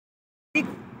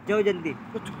जाओ जल्दी।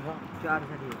 चार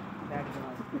सर ये बैठ जाओ।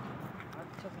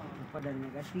 अच्छा ऊपर डलने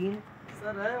का 3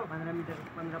 सर है 15 मीटर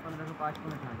 15 से 5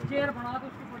 मिनट आ चेयर बना दो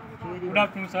उसकी। Good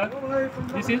afternoon, sir.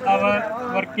 This is our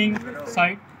working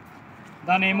site.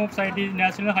 The name of site is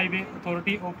National Highway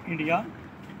Authority of India,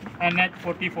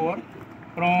 NH44,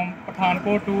 from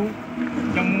Pathankot to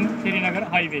Jammu Srinagar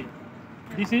Highway.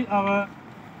 This is our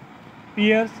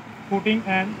piers, footing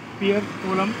and pier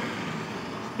column,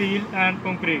 steel and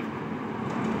concrete.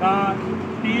 The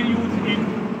steel used in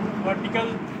vertical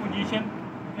position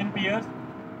in piers,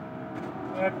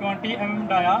 20 mm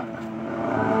dia,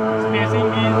 spacing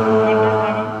is 100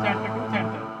 mm center to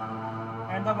center,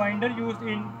 and the binder used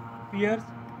in piers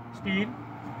steel,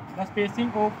 the spacing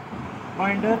of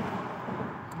binder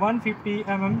 150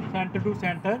 mm center to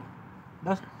center,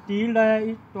 the steel dia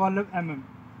is 12 mm.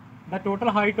 The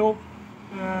total height of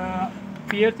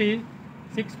piers is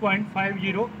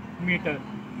 6.50 meter.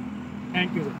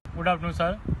 Thank you. Good afternoon,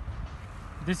 sir.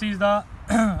 This is the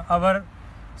our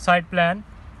site plan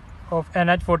of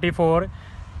NH44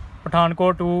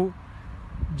 Pathankot to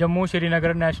Jammu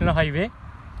Srinagar National Highway.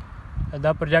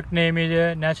 The project name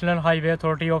is National Highway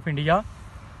Authority of India.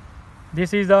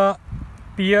 This is the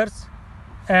piers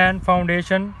and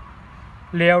foundation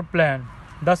layout plan.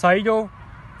 The size of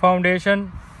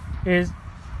foundation is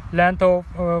length of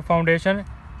foundation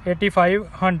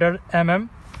 8500 mm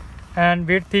and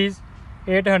width is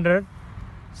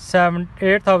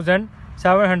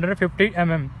 8750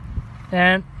 mm,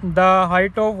 and the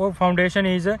height of foundation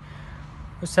is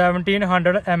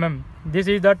 1700 mm. This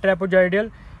is the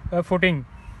trapezoidal footing.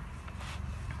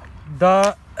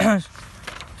 The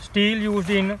steel used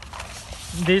in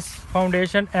this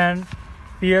foundation and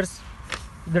piers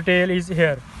detail is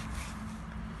here.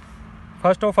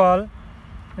 First of all,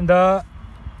 the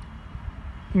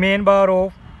main bar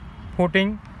of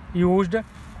footing used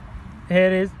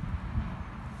here is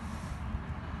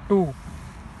 20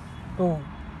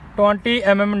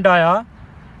 mm dia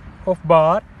of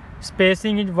bar,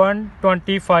 spacing is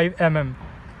 125 mm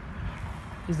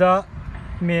is the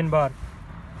main bar,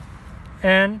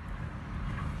 and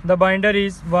the binder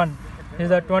is 1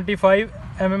 is a 25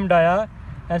 mm dia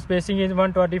and spacing is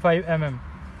 125 mm,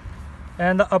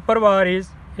 and the upper bar is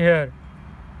here.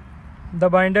 The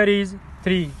binder is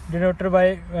 3 denoted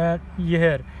by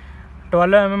here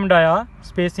 12 mm dia,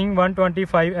 spacing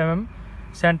 125 mm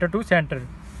center to center,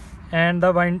 and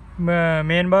the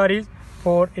main bar is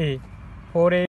 4A.